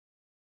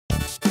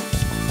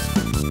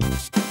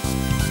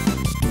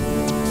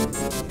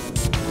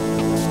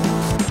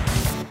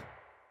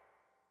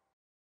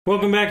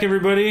Welcome back,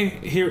 everybody.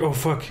 Here. Oh,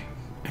 fuck.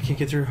 I can't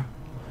get through.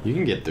 You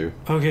can get through.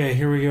 Okay,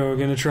 here we go. We're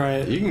gonna try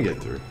it. You can get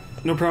through.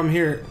 No problem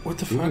here. What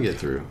the fuck? You can get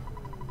through.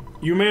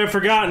 You may have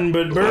forgotten,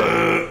 but... Ooh,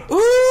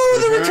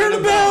 the return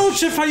of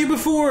Belch! I fought you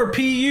before.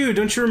 P.U.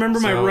 Don't you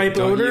remember my ripe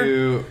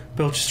odor?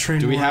 Belch is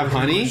trained. Do we have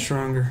honey?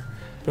 Stronger.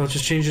 Belch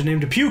has changed his name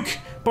to Puke.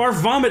 Barf,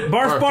 vomit.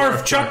 Barf,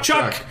 barf. Chuck,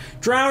 chuck.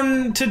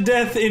 Drown to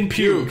death in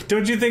puke.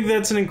 Don't you think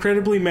that's an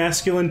incredibly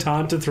masculine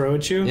taunt to throw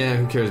at you? Yeah,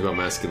 who cares about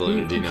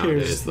masculinity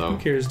nowadays, though? Who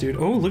cares, dude?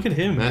 Oh, look at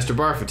him. Master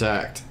Barf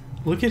attacked.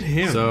 Look at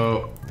him.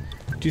 So...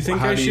 Do you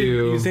think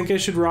you think I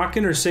should rock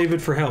it or save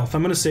it for health?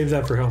 I'm gonna save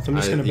that for health. I'm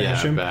just gonna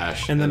bash him.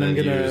 And then I'm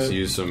gonna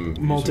use some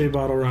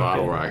multi-bottle rocket.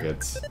 Bottle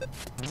rockets.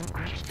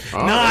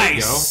 Oh,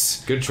 nice!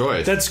 There you go. Good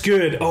choice. That's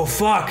good. Oh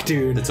fuck,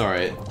 dude. It's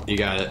alright. You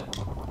got it.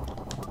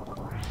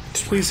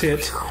 Please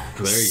hit.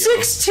 There you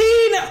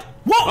 16! go.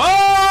 Whoa!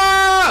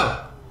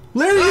 Oh!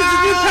 Larry used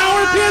the new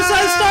power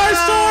PSI Star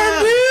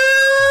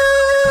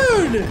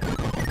Storm,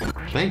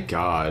 dude! Thank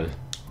God.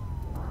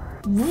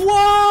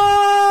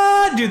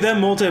 What? Dude, that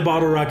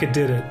multi-bottle rocket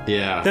did it.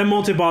 Yeah. That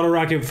multi-bottle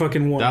rocket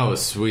fucking won. That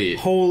was sweet.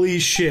 Holy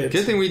shit.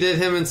 Good thing we did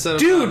him instead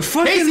of... Dude,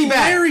 fucking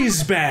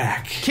Larry's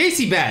back.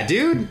 Casey bad,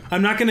 dude.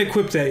 I'm not gonna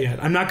equip that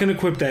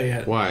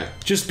yet. Why?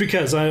 Just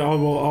because.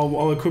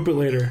 I'll equip it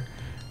later.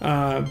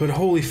 But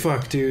holy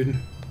fuck, dude.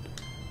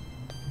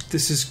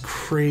 This is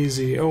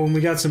crazy. Oh, and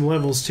we got some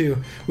levels, too.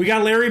 We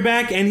got Larry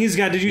back, and he's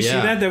got... Did you see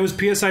that? That was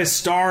PSI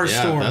Star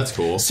Storm. Yeah, that's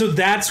cool. So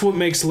that's what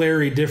makes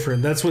Larry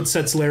different. That's what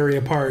sets Larry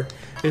apart,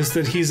 is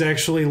that he's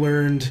actually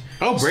learned...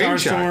 Oh, Brain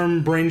Shock.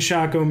 Starstorm, Brain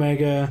Shock,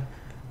 Omega.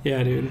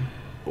 Yeah, dude.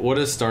 What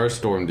does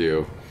Starstorm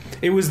do?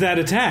 It was that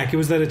attack. It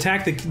was that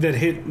attack that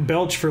hit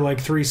Belch for like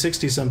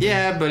 360 something.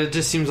 Yeah, but it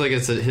just seems like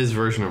it's his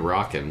version of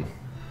rockin'.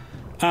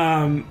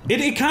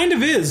 It kind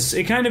of is.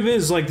 It kind of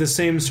is like the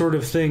same sort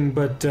of thing,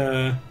 but...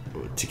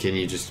 Can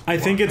you just? I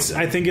think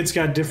it's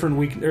got different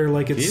weak or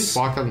like it's. Can you just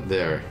walk on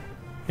there?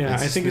 Yeah,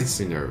 I think makes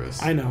me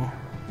nervous. I know,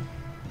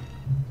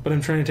 but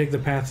I'm trying to take the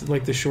path,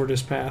 like the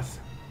shortest path.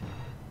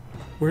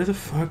 Where the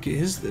fuck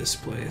is this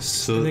place?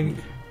 So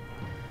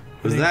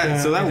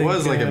that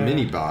was like a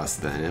mini boss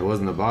then. It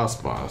wasn't a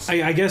boss.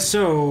 I guess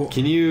so.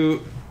 Can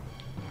you?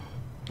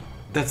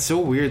 That's so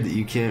weird that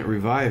you can't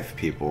revive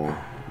people.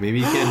 Maybe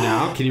you can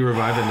now. Can you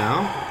revive it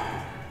now?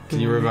 Can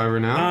you revive her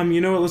now?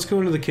 You know what? Let's go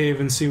into the cave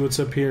and see what's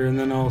up here, and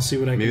then I'll see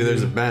what I can do. Maybe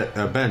there's a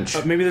bench.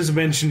 Maybe there's a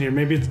bench in here.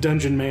 Maybe it's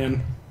Dungeon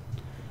Man.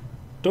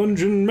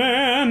 Dungeon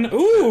Man!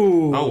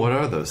 Ooh! Oh, what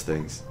are those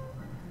things?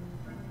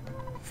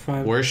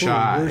 We're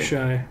shy. We're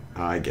shy.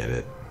 Oh, I get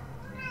it.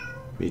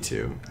 Me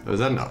too. Is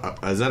that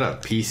a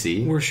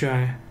PC? We're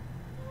shy.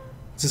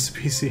 Is this a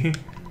PC?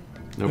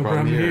 No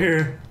problem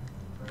here.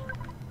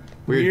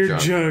 Weird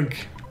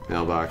junk.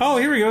 Mailbox. Oh,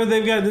 here we go.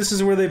 They've got... This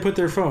is where they put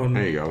their phone.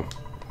 There you go.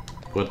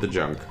 With the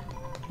junk.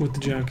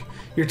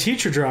 Your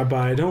teacher dropped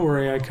by. Don't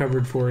worry, I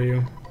covered for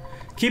you.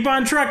 Keep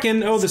on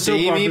trucking. Oh, the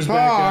soap opera's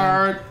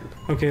back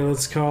on. Okay,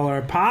 let's call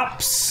our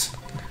pops.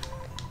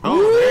 Oh,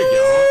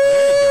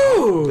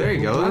 there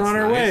you go. That's on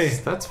our way.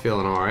 That's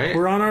feeling all right.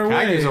 We're on our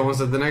way. Kagu's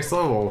almost at the next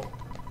level.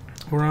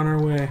 We're on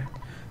our way.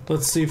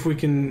 Let's see if we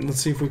can.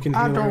 Heal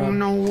I don't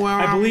know where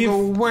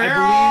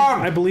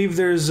I believe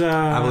there's.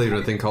 I believe in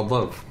a thing called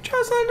love.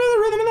 Just under the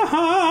rhythm of the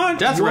heart.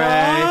 Death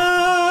Ray.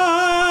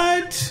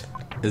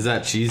 What? Is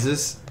that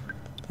Jesus?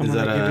 I'm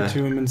gonna give it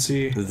to him and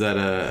see. Is that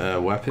a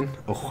weapon?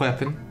 A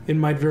weapon? It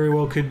might very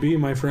well could be,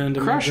 my friend.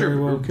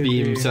 Crusher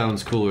beam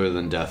sounds cooler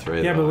than Death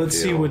Ray. Yeah, but let's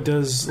see what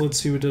does. Let's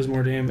see what does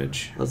more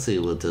damage. Let's see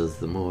what does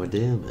the more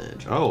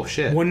damage. Oh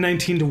shit!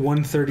 119 to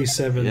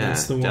 137. Yeah,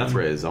 that's the one. Death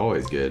Ray is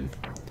always good.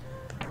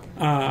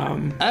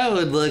 I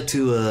would like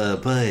to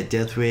buy a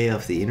Death Ray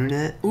off the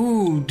internet.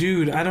 Ooh,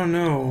 dude, I don't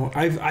know.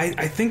 I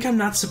think I'm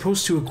not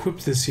supposed to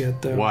equip this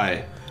yet, though.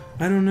 Why?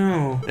 I don't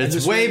know.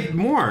 It's way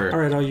more. All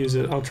right, I'll use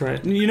it. I'll try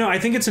it. You know, I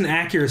think it's an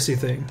accuracy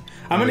thing.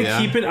 I'm gonna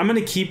keep it. I'm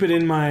gonna keep it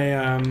in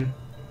my.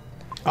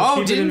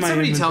 Didn't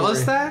somebody tell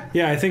us that?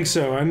 Yeah, I think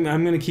so. I'm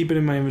gonna keep it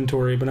in my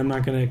inventory, but I'm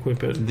not gonna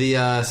equip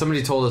it.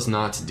 Somebody told us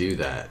not to do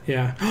that.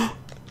 Yeah.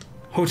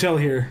 Hotel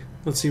here.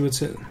 Let's see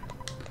what's in.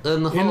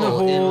 In the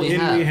hole. We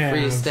have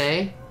free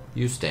stay.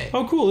 You stay.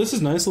 Oh, cool. This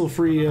is nice little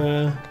free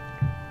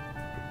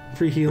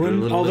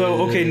healing.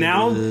 Although, okay,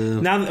 now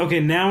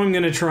I'm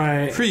gonna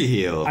try free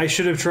heal. I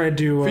should have tried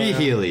to free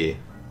healy.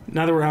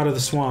 Now that we're out of the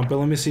swamp, but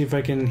let me see if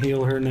I can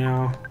heal her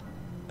now.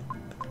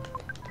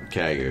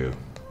 Kagu.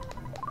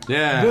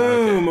 Yeah.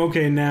 Boom.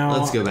 Okay, now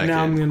let's go back.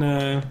 Now I'm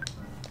gonna.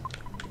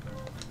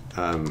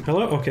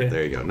 Hello. Okay.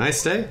 There you go. Nice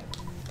stay.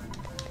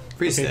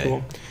 Free stay.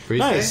 Cool. Free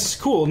nice.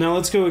 Stay? Cool. Now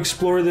let's go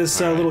explore this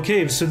little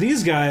cave. So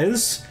these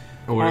guys.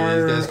 What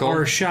are these guys called?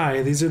 Are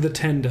shy. These are the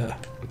Tenda.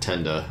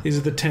 These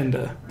are the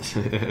Tenda.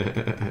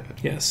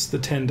 Yes, the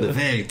Tenda. The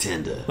very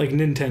Tenda. Like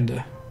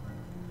Nintendo.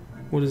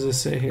 What does this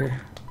say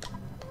here?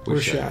 We're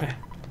shy.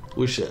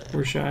 We're shy.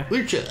 We're shy.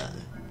 We're shy.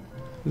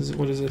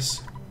 What is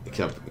this? A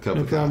cup of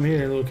problem coffee.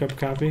 Here, a little cup of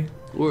coffee.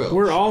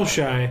 We're all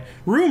shy.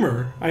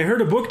 Rumor. I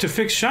heard a book to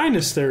fix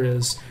shyness there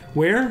is.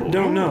 Where?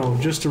 Don't know.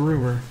 Just a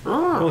rumor.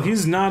 Well,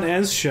 he's not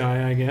as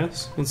shy, I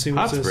guess. Let's see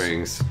what's Hot this.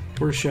 Springs.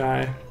 We're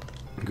shy.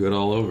 Good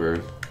all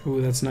over.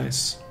 Ooh, that's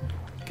nice.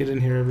 Get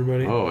in here,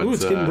 everybody. Oh,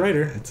 it's getting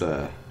brighter. It's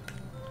a.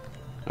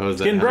 Oh, is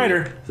that getting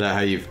brighter. Is that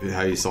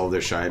how you solve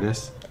their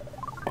shyness?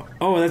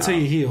 Oh, that's how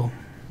you heal.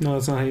 No,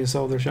 that's not how you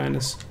solve their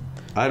shyness.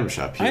 Item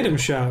shop. Here. Item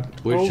shop.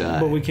 We're shy,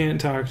 but we can't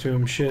talk to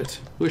him. Shit.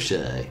 We're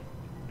shy.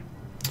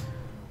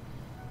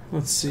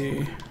 Let's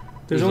see.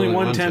 There's only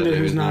one tender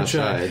who's not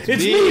shy.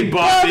 It's me,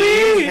 Bubby!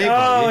 Hey,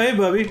 Bubby. Hey,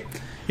 Bubby.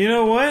 You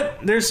know what?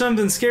 There's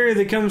something scary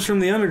that comes from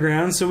the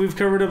underground, so we've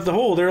covered up the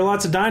hole. There are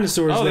lots of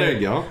dinosaurs there. There you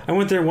go. I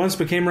went there once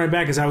but came right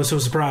back because I was so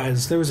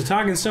surprised. There was a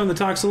talking stone that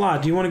talks a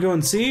lot. Do you want to go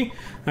and see?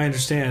 I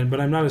understand,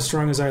 but I'm not as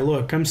strong as I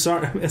look. I'm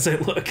sorry. As I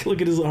look. Look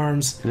at his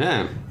arms.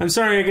 Yeah. I'm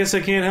sorry, I guess I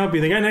can't help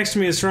you. The guy next to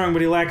me is strong,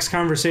 but he lacks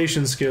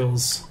conversation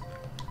skills.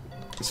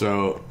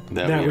 So,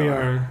 that we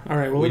are.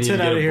 Alright, well, let's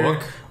head out of here.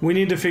 Book. We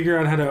need to figure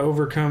out how to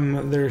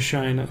overcome their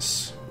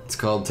shyness. It's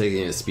called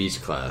taking a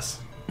speech class.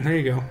 There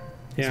you go.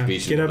 Yeah,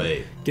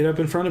 get up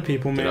in front of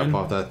people, man. Get up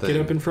off that thing. Get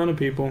up in front of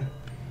people.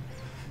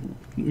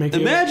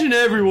 Imagine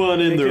everyone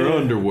in their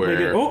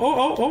underwear.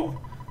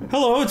 Oh.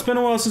 Hello, it's been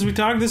a while since we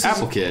talked. This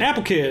Apple is Kid.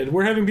 Apple Kid.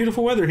 We're having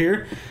beautiful weather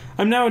here.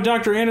 I'm now at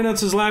Dr.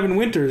 Andonuts' lab in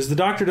Winters. The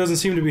doctor doesn't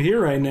seem to be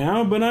here right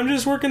now, but I'm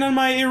just working on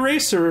my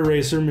eraser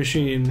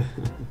machine.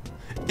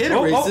 It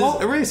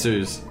erases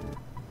erasers.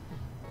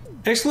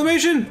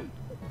 Exclamation!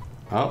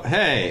 Oh,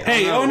 hey.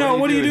 Hey, oh no,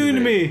 what are you doing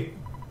to me?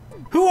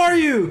 Who are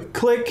you?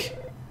 Click.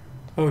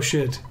 Oh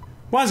shit.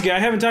 Wazga, I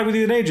haven't talked with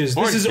you in ages.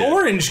 This is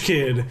Orange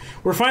Kid.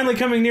 We're finally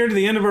coming near to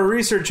the end of our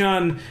research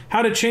on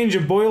how to change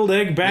a boiled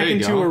egg back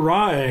into a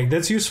raw egg.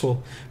 That's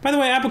useful. By the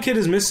way, Apple Kid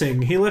is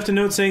missing. He left a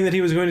note saying that he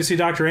was going to see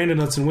Dr.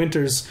 Andonuts in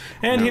Winters,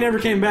 and he never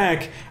came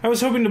back. I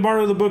was hoping to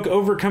borrow the book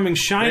Overcoming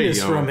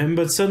Shyness from him,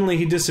 but suddenly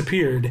he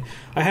disappeared.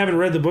 I haven't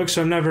read the book,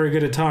 so I'm not very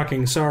good at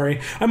talking. Sorry.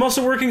 I'm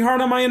also working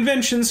hard on my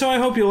invention, so I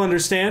hope you'll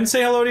understand.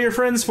 Say hello to your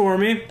friends for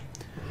me.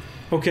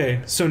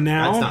 Okay, so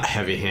now... That's not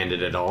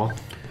heavy-handed at all.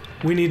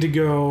 We need to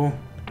go...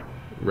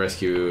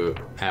 Rescue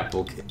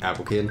Apple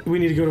Kid? We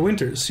need to go to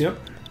Winters, yep.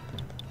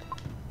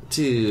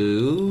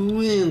 To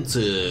Winters.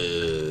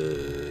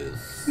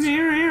 The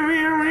year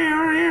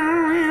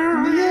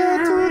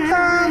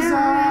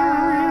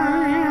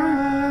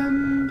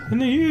 2000. In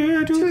the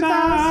year 2000.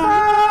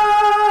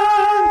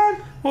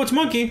 Oh, it's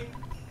Monkey.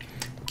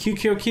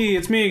 Key,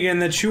 it's me again,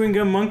 that chewing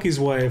gum monkey's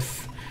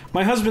wife.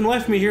 My husband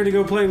left me here to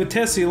go play with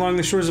Tessie along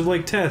the shores of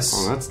Lake Tess.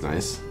 Oh, that's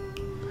nice.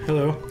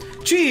 Hello.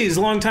 Geez,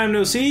 long time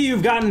no see.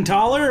 You've gotten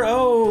taller.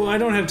 Oh, I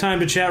don't have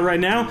time to chat right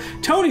now.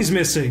 Tony's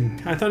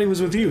missing. I thought he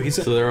was with you. He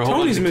said, so there are a whole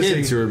Tony's bunch of missing.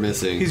 kids who are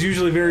missing. He's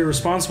usually very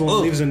responsible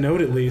and leaves a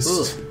note at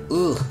least.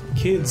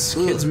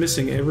 Kids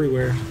missing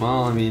everywhere.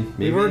 Well, I mean,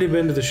 maybe we've already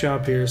been to the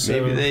shop here, so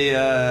maybe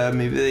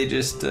they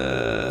just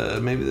I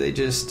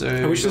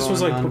wish this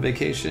was like on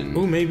vacation.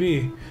 Oh,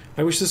 maybe.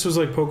 I wish this was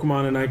like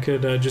Pokemon and I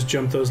could just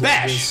jump those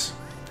ledges.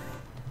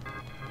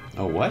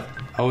 Oh, what?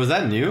 Oh, is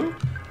that new?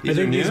 I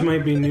think these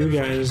might be new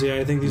guys. Yeah,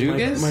 I think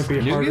these might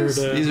be harder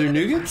to... These are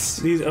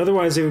nougats?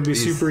 Otherwise, they would be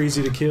super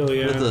easy to kill,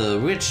 yeah. With a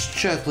rich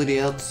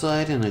chocolatey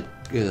outside and a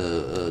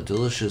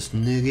delicious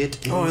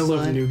nougat inside. Oh, I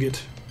love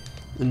nougat.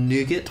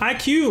 Nougat?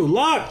 IQ,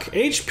 luck,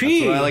 HP!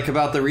 That's what I like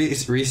about the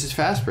Reese's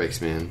Fast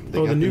Breaks, man. The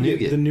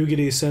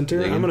nougaty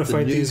center. I'm going to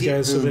fight these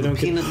guys so they don't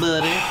get... Peanut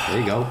butter. There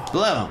you go.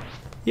 Blow.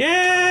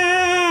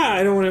 Yeah!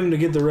 I don't want him to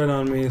get the red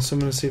on me, so I'm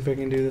going to see if I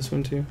can do this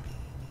one, too.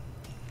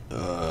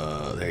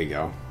 There you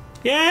go.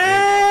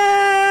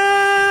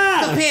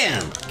 Yeah! Flip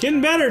him!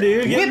 Getting better,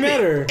 dude. Getting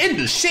better.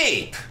 Into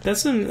shape!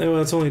 That's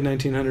only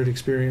 1900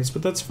 experience,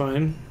 but that's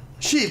fine.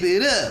 Shape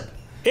it up.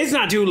 It's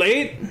not too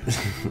late.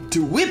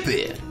 To whip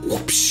it.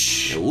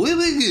 Whoopsh. Whip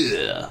it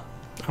good.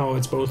 Oh,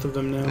 it's both of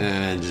them now.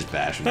 And just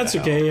bash them. That's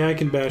okay. Yeah, I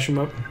can bash them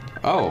up.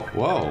 Oh,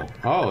 whoa.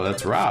 Oh,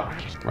 that's Rob.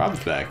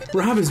 Rob's back.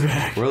 Rob is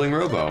back. Whirling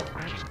Robo.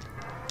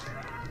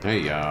 There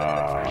you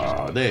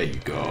go. There you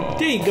go.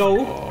 There you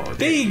go.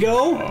 There you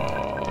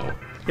go.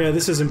 Yeah,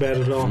 this isn't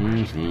bad at all.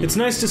 Mm-hmm. It's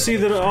nice to see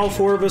that all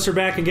four of us are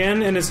back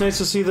again, and it's nice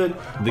to see that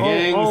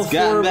all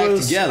four of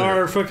us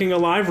are fucking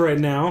alive right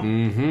now,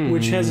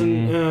 which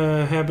hasn't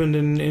happened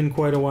in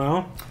quite a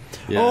while.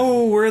 Yeah.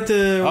 Oh, we're at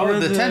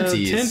the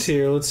tent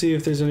here. Let's see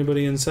if there's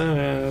anybody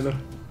inside.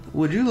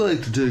 Would you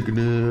like to take a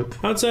nap?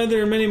 Outside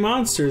there are many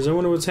monsters. I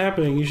wonder what's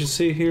happening. You should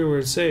stay here where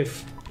it's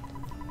safe.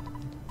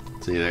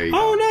 See, there you go.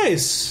 Oh,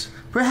 nice.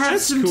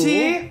 Perhaps some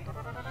tea?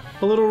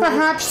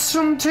 Perhaps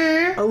some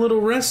tea? A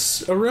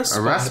respite.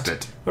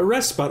 A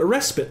respite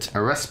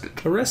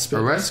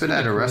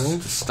at a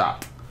rest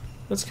stop.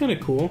 That's kind of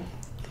cool.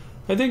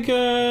 I think,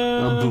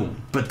 boom.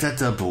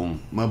 Patata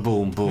boom. Ma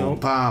boom boom.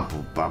 Pa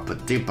boom pa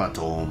patipa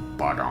boom.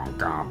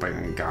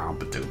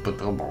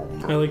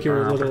 I like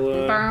your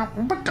little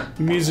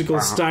musical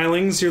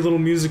stylings, your little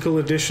musical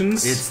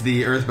additions. It's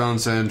the EarthBound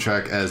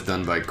soundtrack as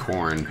done by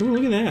Korn. Ooh,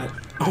 look at that.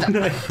 Oh,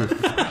 nice.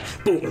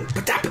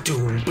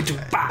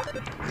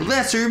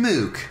 Lesser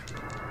Mook.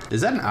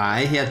 Is that an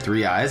eye? He had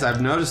 3 eyes?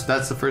 I've noticed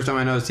that's the first time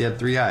I noticed he had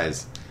 3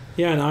 eyes.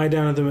 Yeah, an eye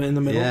down in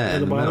the middle, at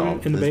the bottom,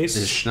 middle. in the base.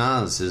 His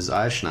schnoz, his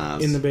eye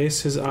schnoz. In the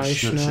base, his eye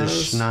schnoz.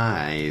 His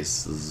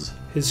schneis.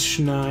 His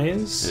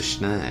schneis. His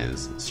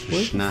schneis.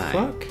 What the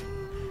fuck?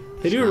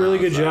 They do a really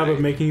good job of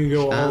making you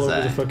go all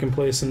over the fucking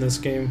place in this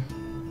game.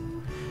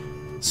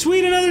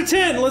 Sweet, another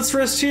tent! Let's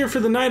rest here for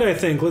the night, I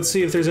think. Let's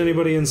see if there's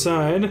anybody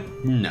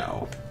inside.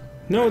 No.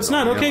 No, it's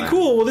not. Okay,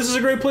 cool. Well, this is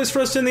a great place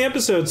for us to end the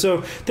episode.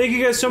 So, thank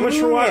you guys so much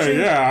for watching.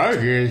 Yeah,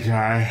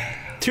 okay.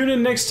 Tune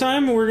in next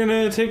time. We're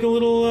gonna take a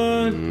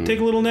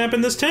little nap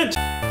in this tent.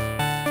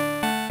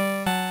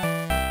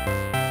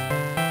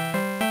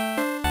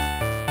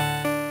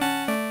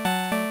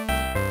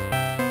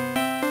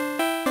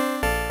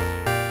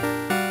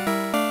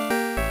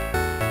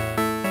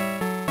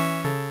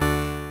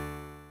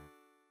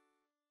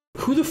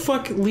 Who the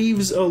fuck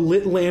leaves a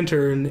lit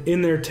lantern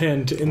in their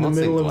tent in the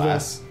middle of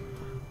glass?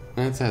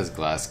 It has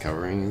glass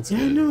covering. It's good.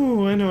 I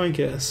know. I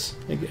guess.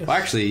 Well,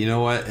 actually, you know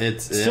what?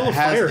 It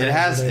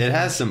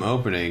has some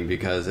opening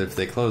because if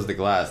they close the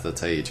glass,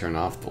 that's how you turn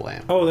off the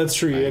lamp. Oh, that's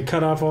true. Right? You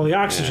cut off all the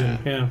oxygen.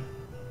 Yeah.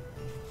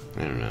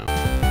 I don't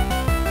know.